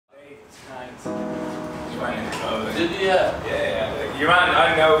Did you? Yeah. Your man,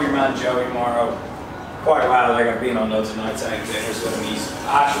 I know your man Joey Morrow quite well. Like, I've been on loads of nights out and dinners with him. He's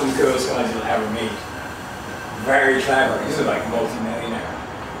actually the coolest guy you'll ever meet. Very clever. He's a like multi-millionaire.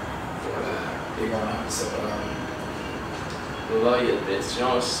 Big on episode. Well, you bits. Do you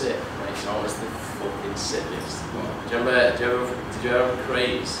know what's sick? Like, you know what's the fucking sickest? Do you ever have a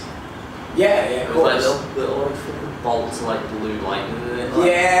craze? Yeah, of course. Like little like fucking bolts of like blue lightning in it. Like,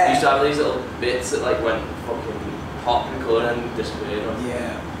 yeah. You used to have these little bits that like went fucking pop and colour and disappeared.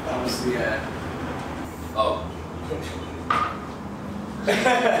 Yeah, that was the Oh.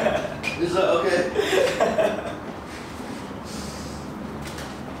 Is that okay?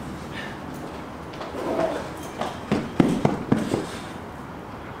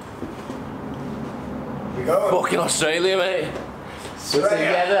 We go. Fucking Australia, mate. We're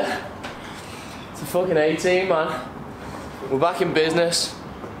together. It's a fucking 18, man. We're back in business.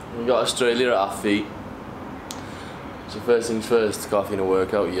 We've got Australia at our feet. So first things first, coffee and a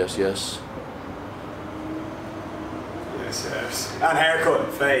workout, yes. Yes. And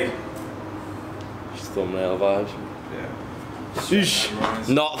haircut, fade. Just thumbnail vibes. Yeah. Sheesh.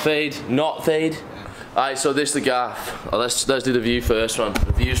 Not fade. Alright, so this is the gaff. Oh, let's do the view first, man.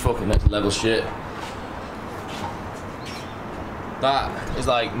 The view's fucking next level shit. That is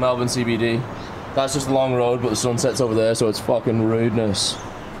like Melbourne CBD. That's just a long road, but the sunset's over there, so it's fucking rudeness.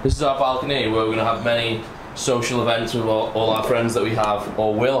 This is our balcony where we're gonna have many social events with all our friends that we have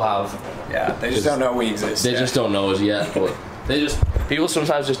or will have. Yeah, they just don't know we exist. They just don't know us yet, but people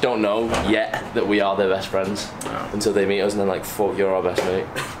sometimes just don't know yet that we are their best friends until they meet us and they're like, fuck, you're our best mate.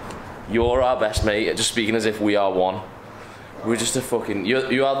 You're our best mate, just speaking as if we are one. We're just a fucking,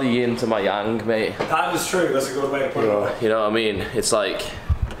 you are the yin to my yang, mate. That is true, that's a good way to put it. You know what I mean? It's like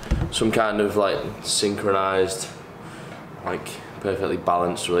some kind of like synchronized, like perfectly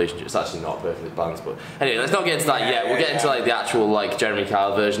balanced relationship. It's actually not perfectly balanced, but anyway, let's not get into that yet. We'll get into like the actual like Jeremy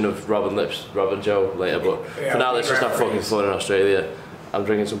Kyle version of Rob and Joe later, but for now let's just have fucking fun in Australia. I'm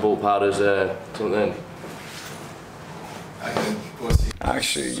drinking some bulk powders, something.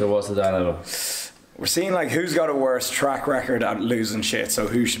 Actually, so what's the dynamo? We're seeing like who's got a worse track record at losing shit, so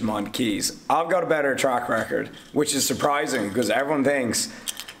who should mind keys. I've got a better track record, which is surprising because everyone thinks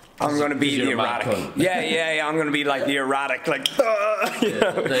I'm going to be the erratic. Yeah, I'm going to be like the erratic, like, you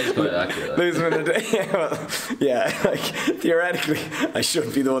know, losing in a day. Yeah, like, theoretically, I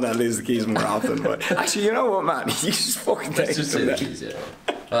should be the one that loses the keys more often, but actually, you know what, man? You just fucking take the keys, yeah.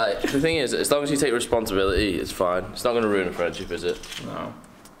 Like, the thing is, as long as you take responsibility, it's fine. It's not going to ruin a friendship, is it? No.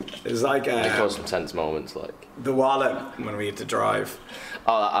 It's like it caused some tense moments, like the wallet when we had to drive.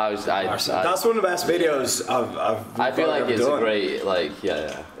 Oh, that's one of the best videos I feel like it's a great, like,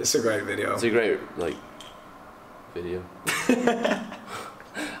 yeah. It's a great video. It's a great, like, video.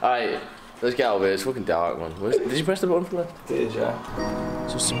 Alright, let's get out of here. It's fucking dark, man. Did you press the button for left? Did, yeah.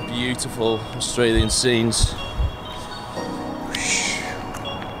 Just some beautiful Australian scenes.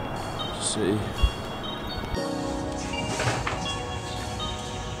 See.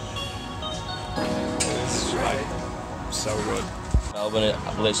 So good. Melbourne, it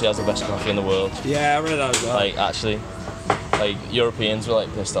literally has the best coffee in the world. Yeah, I read that as well. Like, actually, like, Europeans were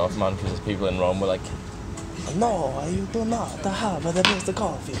like pissed off, man, because people in Rome were like, no, you do not have the best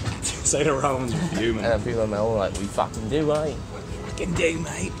coffee. Say the Romans were fuming. And then people in Melbourne were like, we fucking do, right? Fucking do,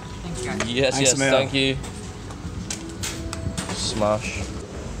 mate. Yes, Thanks, thank you. Smash.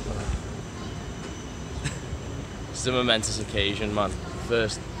 It's a momentous occasion, man.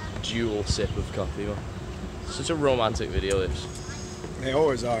 First dual sip of coffee, man. Such a romantic video, this. They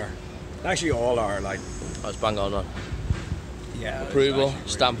always are. They actually all are, like. Oh, it's bang on, man. Yeah. Approval,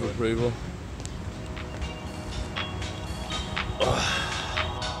 stamp of approval.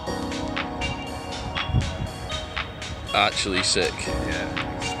 Actually sick. Yeah,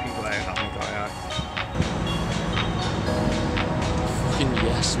 there's people out having a kayak. Fucking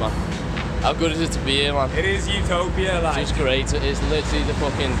yes, man. How good is it to be here, man? It is utopia, like. It's great. It is literally the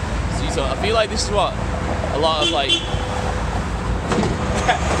fucking. I feel like this is what a lot of like. It's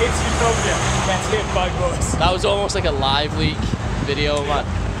utopia. Gets hit by bus. That was almost like a live leak video, man.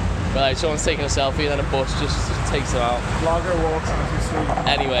 Where like someone's taking a selfie and then a bus just takes them out. Vlogger walks onto the street.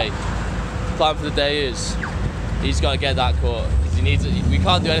 Anyway, plan for the day is he's got to get that cut. He needs. We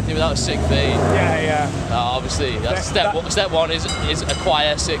can't do anything without a sick fade. Yeah. Obviously, that's step one is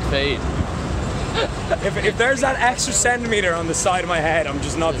acquire sick fade. If there's that extra centimetre on the side of my head, I'm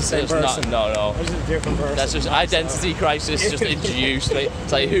just not the same person. No. I'm just a different person. That's just identity crisis just induced. Mate.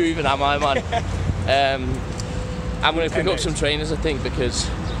 It's like, who even am I, man? I'm going to pick up some trainers, I think, because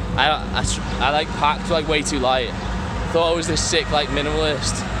I like packed like way too light. Thought I was this sick like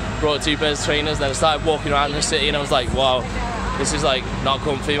minimalist, brought 2 pairs of trainers, then I started walking around the city and I was like, wow, this is like not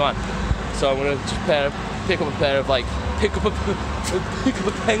comfy, man. So I'm gonna just pick up a pair of like, pick up a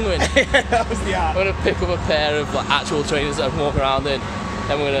penguin. That was the app. I'm gonna pick up a pair of like, actual trainers that I can walk around in.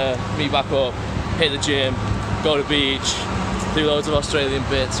 Then we're gonna meet back up, hit the gym, go to the beach, do loads of Australian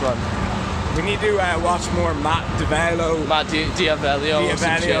bits, man. We need to watch more Matt Diavello. Diavello,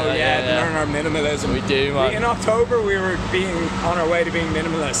 learn our minimalism. We do, man. In October we were on our way to being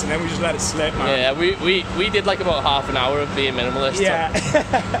minimalist, and then we just let it slip, man. Yeah, we did like about half an hour of being minimalist. Yeah.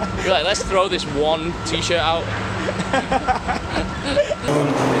 We're like, let's throw this one t-shirt out.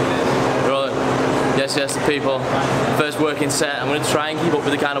 Rolling. Yes, the people. First working set. I'm gonna try and keep up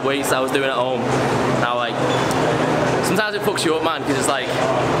with the kind of weights that I was doing at home. Now, like, sometimes it fucks you up, man, because it's like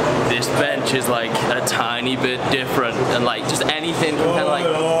this bench is like a tiny bit different, and like just anything can kind of like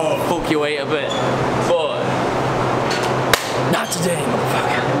fuck your weight a bit. But not today,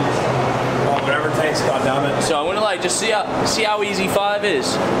 motherfucker. Oh, whatever it takes, goddammit. So I'm gonna like just see how easy 5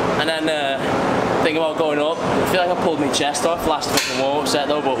 is, and then think about going up. I feel like I pulled my chest off last fucking warm-up set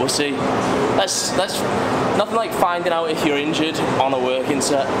though, but we'll see. Let's nothing like finding out if you're injured on a working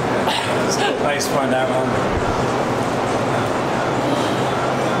set. It's a good place to find out, man.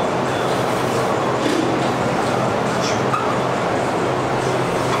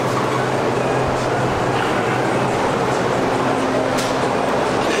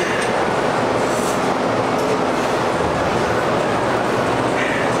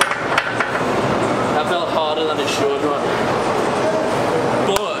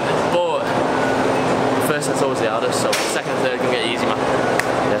 That's always the hardest, so second and third can get easy, man.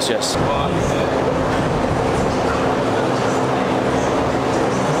 Yes.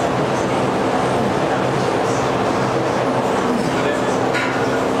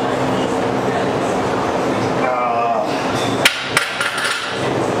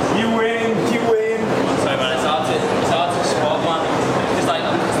 You win. Sorry, man, it's hard to spot, man. Because like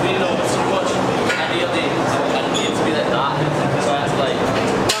I'm leaning over too much. I need it to be like that. So I have to like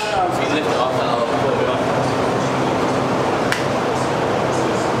lift it off and I'll pull it on.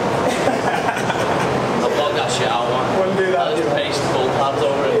 I'll block that shit out, man. Wouldn't do that. I'll just paste full pads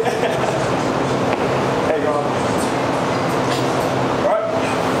over it. Hey, go on. Right.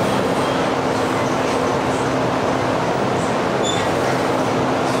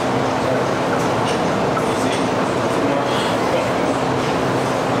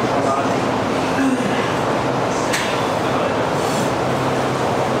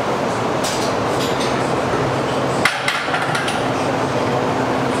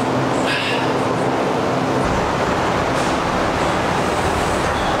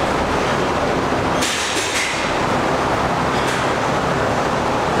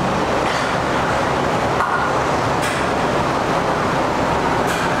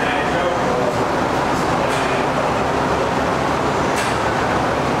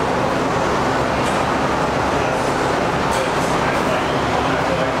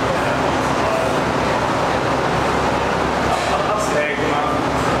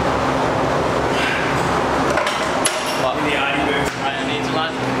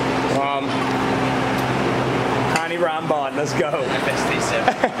 Rambon, let's go.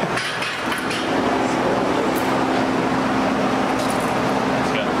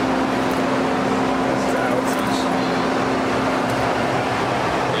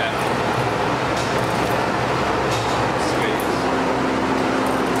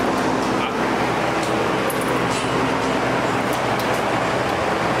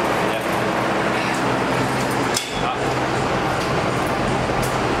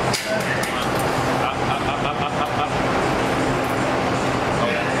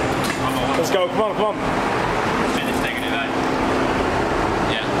 Let's go, come on. Finish negative, eh?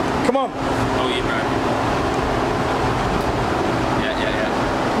 Yeah. Come on. Oh, yeah, bro. Yeah.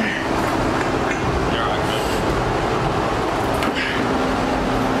 You're alright, bro.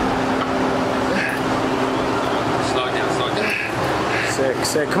 Slow it down.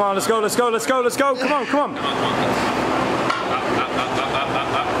 Sick. Come on, let's go. Come on. Come on.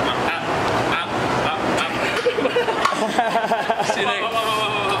 See you next.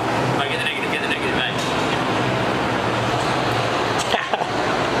 Get the negative, mate.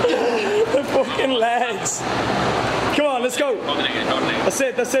 The fucking legs. Come on, let's go. Hold the negative. That's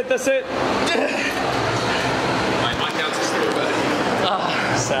it. My count's is through, buddy.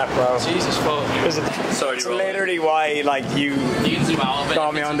 Sad, bro. Jesus fuck. Sorry, It's literally why, like, you can zoom out a bit.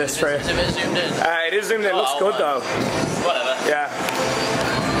 got me on this trip. Is it a bit zoomed in? It is zoomed in. It looks good, though. Whatever. Yeah.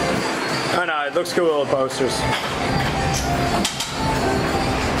 I know, it looks cool, the posters.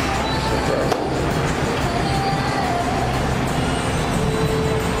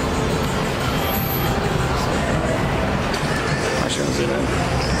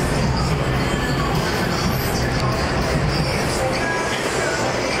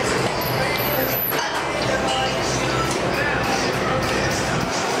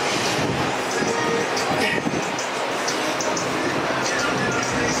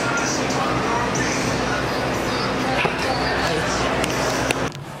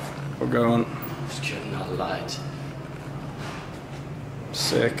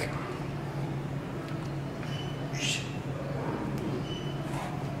 Sick.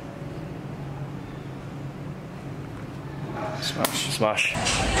 Smash. Smash.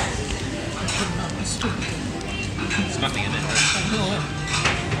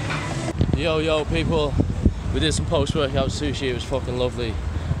 Yo, people. We did some post-workout sushi. It was fucking lovely.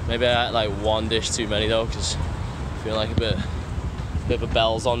 Maybe I ate like one dish too many though, because I feel like a bit of a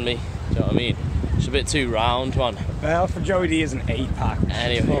bells on me. Do you know what I mean? It's a bit too round, man. Well, for Joey D is an 8-pack.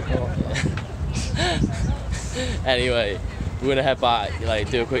 Anyway, we're gonna head back, like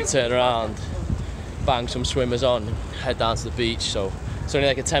do a quick turnaround, bang some swimmers on, head down to the beach. So it's only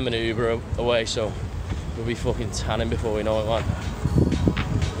like a 10-minute Uber away, so we'll be fucking tanning before we know it, man.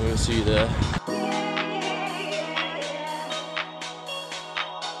 We'll see you there.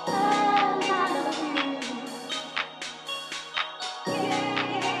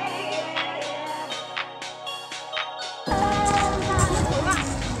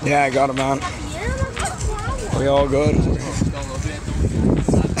 Yeah, I got it, man. We all good.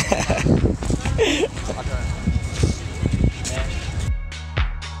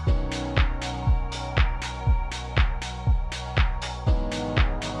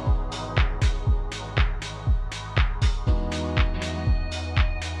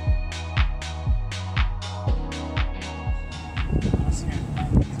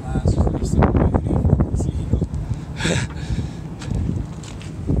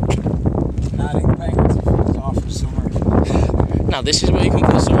 Now this is where you come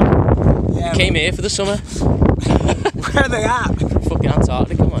for the summer. Yeah, you came here for the summer. Where are they at? Fucking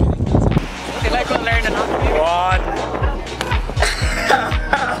Antarctica, man. Okay, let's go learn anatomy. What?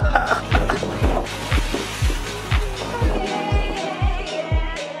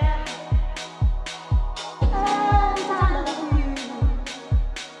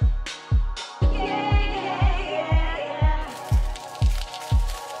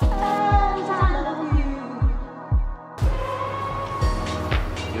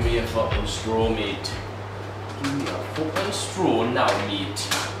 Give me a fucking straw, mate. Give me a fucking straw now, mate.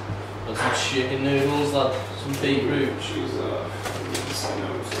 And some chicken noodles, lad. Some beetroot. She's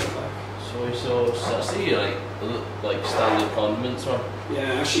Soy sauce. That's the like standard condiments, man.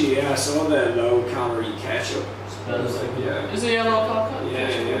 yeah, actually, yeah, some of the low-calorie ketchup. Yeah. Is it yellow calorie?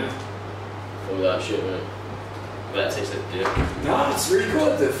 Yeah. Fuck that shit, man. That tastes like dick. No, it's really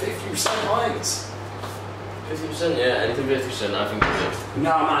good. The 50% Heinz. 50%, yeah, anything 50%, I think it's good.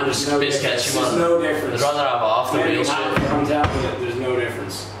 No, man, there's no Bit difference. sketchy, There's man. no difference. I'd rather have half the Yeah, real you shit. have it, I'm telling you, there's no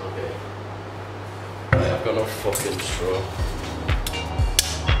difference. Okay. Right, I've got no fucking straw.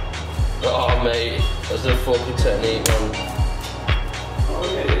 Oh, mate, that's the fucking technique, man. Oh,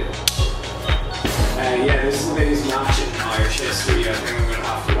 yeah. This is the biggest match in Irish history. I think I'm going to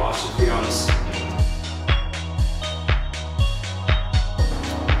have to watch it, to be honest.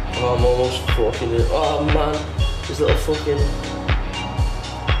 Oh, I'm almost fucking it. Oh, man, this little fucking...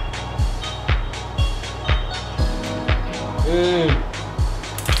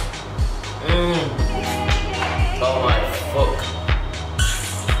 Oh my fuck.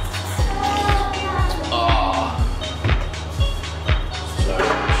 Oh. Sorry.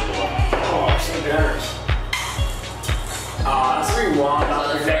 Oh, so generous. Oh, that's what we want.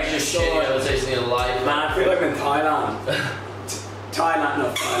 That's the freshest shit you've ever tasted in your life. Man, I feel like I'm in Thailand. Thailand,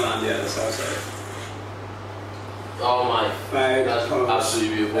 yeah, that's how I say it. Oh my. Big That's post,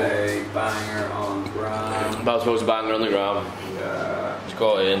 absolutely beautiful. big banger on the ground. About to post a banger on the ground. Yeah. Just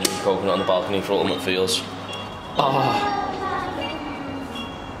got in, drink coconut on the balcony for ultimate feels. Oh.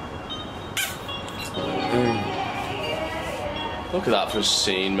 Look at that for a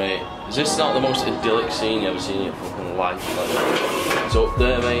scene, mate. Is this not the most idyllic scene you've ever seen in your fucking life? Like, it's up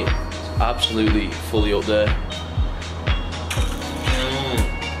there, mate. It's absolutely fully up there.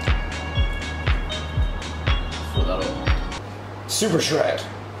 Put that up. Super shred.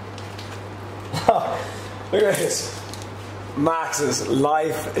 Look at this. Max's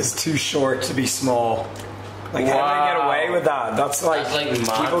life is too short to be small. Like, how do they get away with that? That's like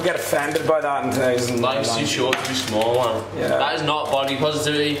mad. People get offended by that in 2000. Life's too short to be small, man. Yeah. That is not body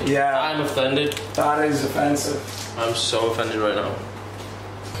positivity. Yeah. I'm offended. That is offensive. I'm so offended right now.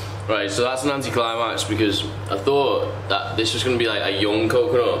 Right, so that's an anticlimax because I thought that this was going to be like a young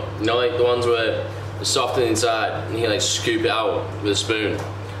coconut. You know, like the ones where they're soft on the inside and you can like scoop it out with a spoon.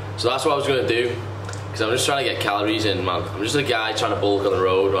 So that's what I was going to do because I'm just trying to get calories in, man. I'm just a guy trying to bulk on the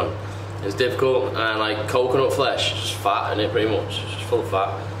road, man. It's difficult, and like coconut flesh, it's just fat in it pretty much. It's just full of fat.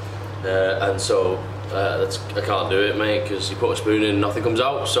 And so I can't do it, mate, because you put a spoon in and nothing comes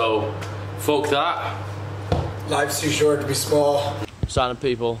out. So fuck that. Life's too short to be small. Signing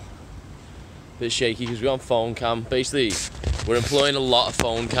people, a bit shaky because we're on phone cam. Basically, We're employing a lot of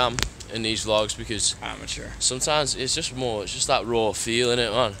phone cam in these vlogs because amateur. sometimes it's just that raw feel in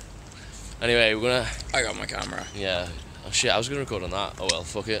it, man. Anyway, I got my camera. Yeah. Oh shit, I was gonna record on that. Oh well,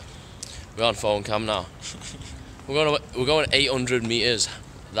 fuck it. We're on phone cam now. We're going 800 meters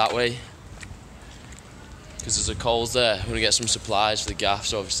that way because there's a Coles there. We're gonna get some supplies for the gaff.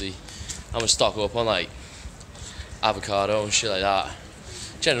 So obviously, I'm gonna stock up on like avocado and shit like that.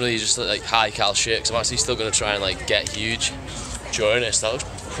 Generally, just like high cal shit. Because I'm actually still gonna try and like get huge during this. That looks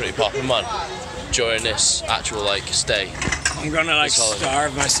pretty poppin', man. During this actual like stay. I'm gonna like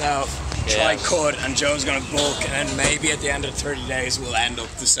starve myself. Yeah. Try cut, and Joe's gonna bulk, and then maybe at the end of 30 days we'll end up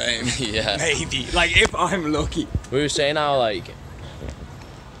the same. Yeah. Maybe. Like if I'm lucky. We were saying how like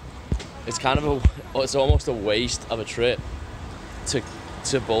it's kind of it's almost a waste of a trip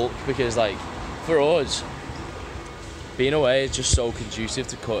to bulk because like for us being away is just so conducive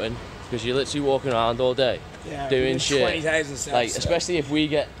to cutting because you're literally walking around all day doing shit. 20,000 steps. Like especially if we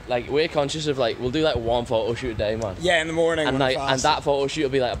get like we're conscious of like we'll do like one photo shoot a day, man. Yeah, in the morning. And like and that photo shoot will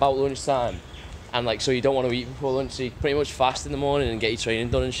be like about lunchtime, and like so you don't want to eat before lunch, so you pretty much fast in the morning and get your training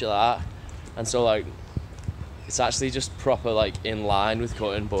done and shit like that. And so like it's actually just proper like in line with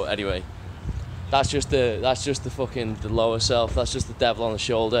cutting. But anyway, that's just the fucking the lower self. That's just the devil on the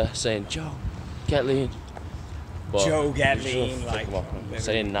shoulder saying, Joe, get lean. But Joe, get lean. Like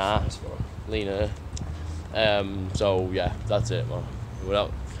saying nah, leaner. So yeah, that's it, man. We're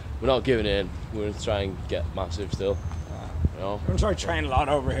not giving in. We're gonna try and get massive still. You know? I'm gonna try to train a lot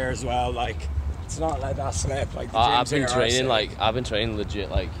over here as well. Like it's not like that slip. Like the I've been training legit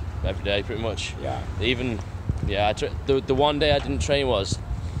like every day pretty much. Yeah. Even the one day I didn't train was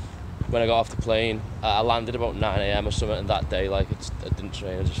when I got off the plane. I landed about 9 AM or something, and that day like I didn't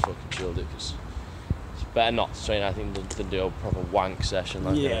train. I just fucking chilled it because it's better not to train I think than do a proper wank session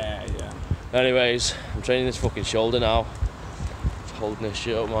like that. Yeah. Anyways, I'm training this fucking shoulder now. Just holding this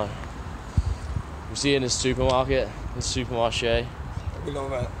shit up, man. We see it in the supermarket, the supermarché. We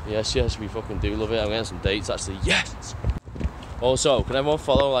love it. Yes, we fucking do love it. I'm getting some dates actually. Yes! Also, can everyone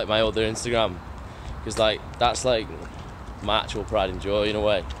follow like my other Instagram? Because like, that's like my actual pride and joy in a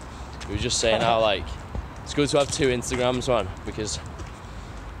way. We were just saying how like, it's good to have 2 Instagrams, man. Because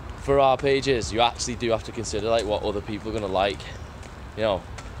for our pages, you actually do have to consider like what other people are gonna like. You know?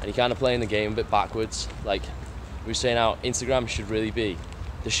 And you're kind of playing the game a bit backwards. Like, we were saying how Instagram should really be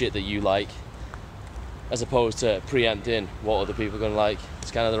the shit that you like, as opposed to preempting what other people are going to like. It's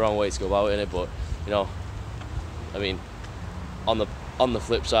kind of the wrong way to go about it, but, you know, I mean, on the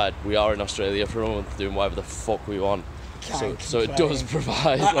flip side, we are in Australia for a month doing whatever the fuck we want. So it does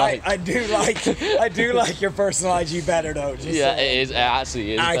provide. I do like your personal IG better though. Just yeah, it is. It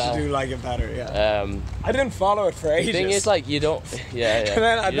actually is. I actually do like it better. Yeah. I didn't follow it for ages. The thing is, like, you don't. Yeah.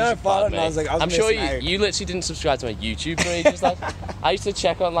 And then I followed it, and I was like, I'm sure you literally didn't subscribe to my YouTube for ages. Like, I used to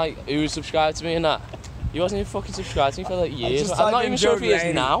check on like who was subscribed to me and that. You wasn't even fucking subscribed to me for like years. I'm not even sure if he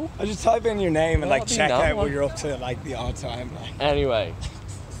is now. I just type in your name and like check out what you're up to like the odd time. Like. Anyway,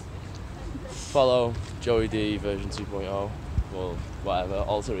 follow Joey D version 2.0, or whatever,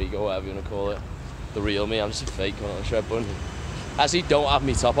 alter ego, whatever you want to call it. The real me. I'm just a fake one on the shred button. Actually, don't have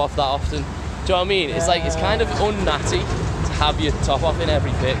me top off that often. Do you know what I mean? It's like it's kind of unnatty to have your top off in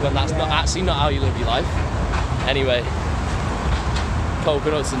every pic when that's not how you live your life. Anyway,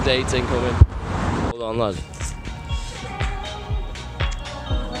 coconuts and dating coming. Hold on, lad.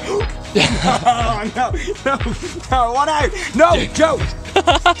 Oh, no, one out. No, Joe.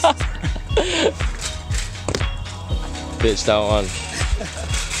 Bitched out, man.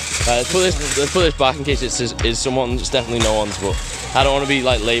 Let's put this back in case it is someone's. It's definitely no one's, but I don't want to be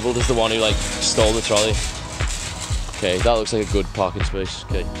like labelled as the one who like stole the trolley. Okay, that looks like a good parking space.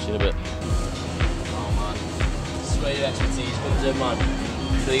 Okay, see you in a bit. Oh man, this is where your expertise comes in, man.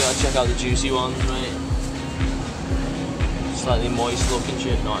 So you gotta check out the juicy ones, mate. Slightly moist looking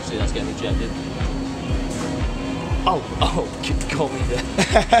shit. No, actually, that's getting rejected. Oh, got me there.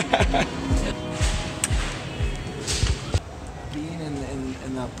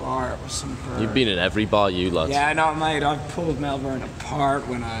 In that bar was some bird. You've been in every bar, you lad. Yeah, I know, mate. I pulled Melbourne apart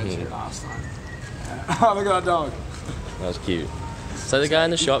when I was here last time. Oh, look at that dog. That was cute. So the guy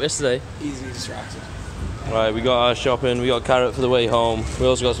in the shop yesterday. Easily distracted. Right, we got our shopping. We got carrot for the way home. We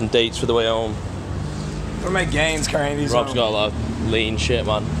also got some dates for the way home. We'll make gains carrying these. Rob's home. got a lot of lean shit,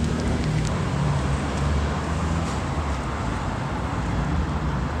 man.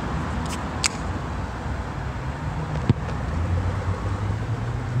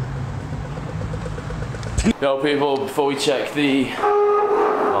 Yo people, before we check the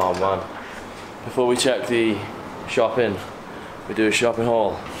shopping, we do a shopping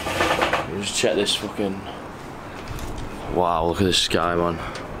haul. We just check this fucking Wow, look at this sky, man.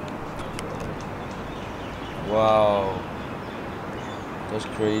 Wow. That's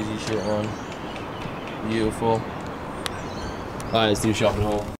crazy shit, man. Beautiful. Alright, let's do shopping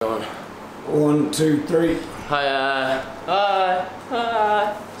haul. Go on. 1, 2, 3. Hi.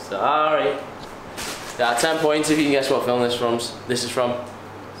 Sorry. Yeah, 10 points if you can guess what film this is from.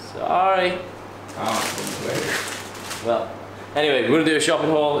 Sorry. Well, anyway, we're gonna do a shopping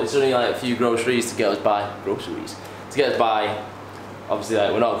haul. It's only like a few groceries to get us by. Obviously,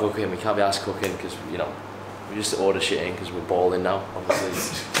 like, we're not cooking. We can't be asked cooking because, you know, we just order shit in because we're balling now, obviously.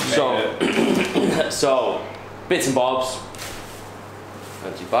 So, bits and bobs.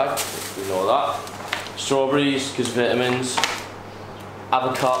 Empty bag. We know that. Strawberries because vitamins.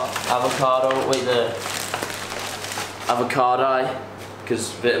 Avocado. Wait, the avocado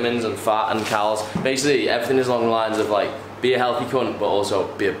because vitamins and fat and calories. Basically, everything is along the lines of like be a healthy cunt, but also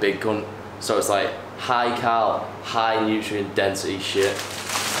be a big cunt. So it's like high cal, high nutrient density shit.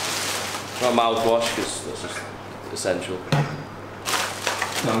 Not mouthwash because that's just essential.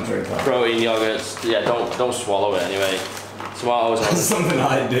 Don't drink that. Protein yogurts. Yeah, don't swallow it anyway. Tomatoes. That's something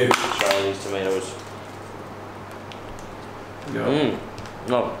I do. Chinese tomatoes. Yeah.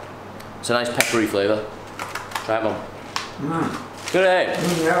 No, it's a nice peppery flavour. Try it, mum. Good day.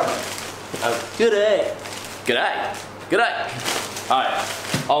 Yeah. Good day. Good day. Good day. Alright,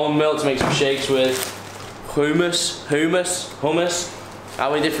 almond milk to make some shakes with. Hummus. How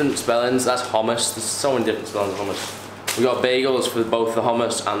many different spellings? That's hummus. There's so many different spellings of hummus. We got bagels for both the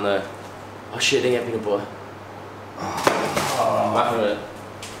hummus and the. Oh shit, didn't get peanut butter. Back in a minute.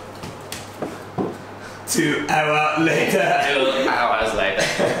 2 hours later. 2 hours later.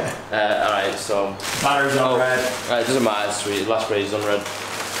 Alright, so. Batter's on red. Right, it doesn't matter, it's sweet. The last page is on red.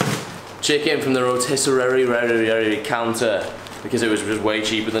 Chicken from the rotisserie counter because it was just way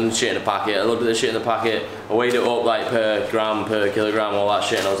cheaper than shit in a packet. I looked at the shit in the packet, I weighed it up like per gram, per kilogram, all that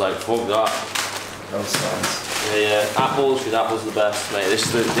shit, and I was like, fuck that. No sense. Yeah, apples, because apples are the best, mate.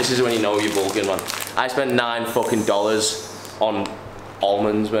 This is when you know you're bulking, man. I spent $9 fucking on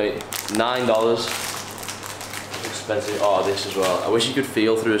almonds, mate. $9. Expensive. Oh, this as well. I wish you could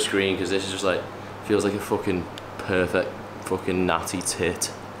feel through a screen because this is just like feels like a fucking perfect fucking natty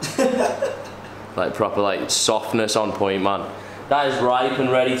tit. Like proper like softness on point, man. That is ripe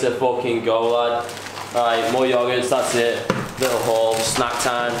and ready to fucking go, lad. Alright, more yogurts, that's it. Little haul, snack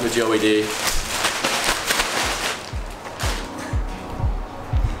time with Joey D.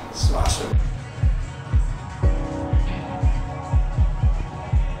 Smash it.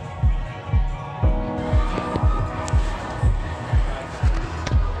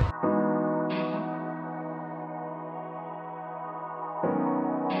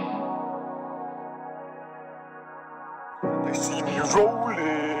 They see me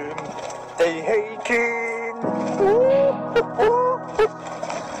rolling, they hating.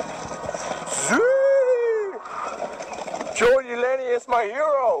 Joey Delaney is my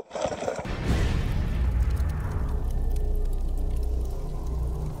hero.